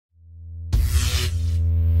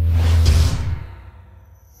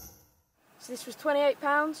this was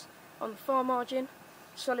 £28 on the far margin,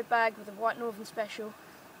 solid bag with a White Northern Special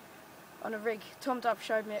on a rig Tom Dove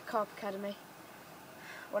showed me at Carp Academy.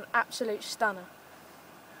 One absolute stunner.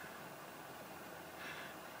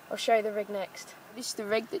 I'll show you the rig next. This is the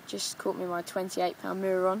rig that just caught me my £28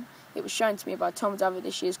 mirror on. It was shown to me by Tom Dove at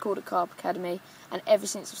this year's Korda Carp Academy, and ever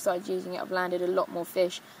since I've started using it I've landed a lot more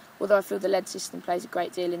fish, although I feel the lead system plays a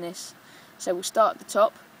great deal in this. So we'll start at the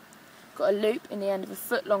top. Got a loop in the end of a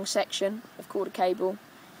foot-long section of Korda cable.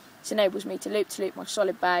 This enables me to loop my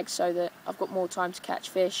solid bag so that I've got more time to catch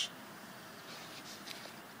fish.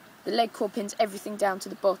 The leg core pins everything down to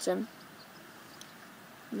the bottom.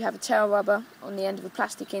 You have a tail rubber on the end of a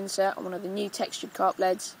plastic insert on one of the new textured carp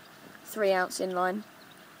leads, 3-ounce inline.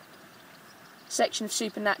 Section of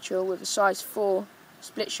Supernatural with a size 4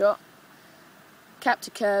 split shot, cap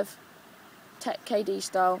to curve, KD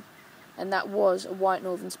style, and that was a White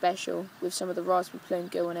Northern Special with some of the raspberry plume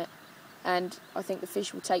gill in it. And I think the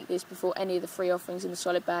fish will take this before any of the free offerings in the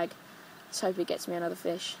solid bag. Let's hope it gets me another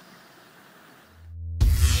fish.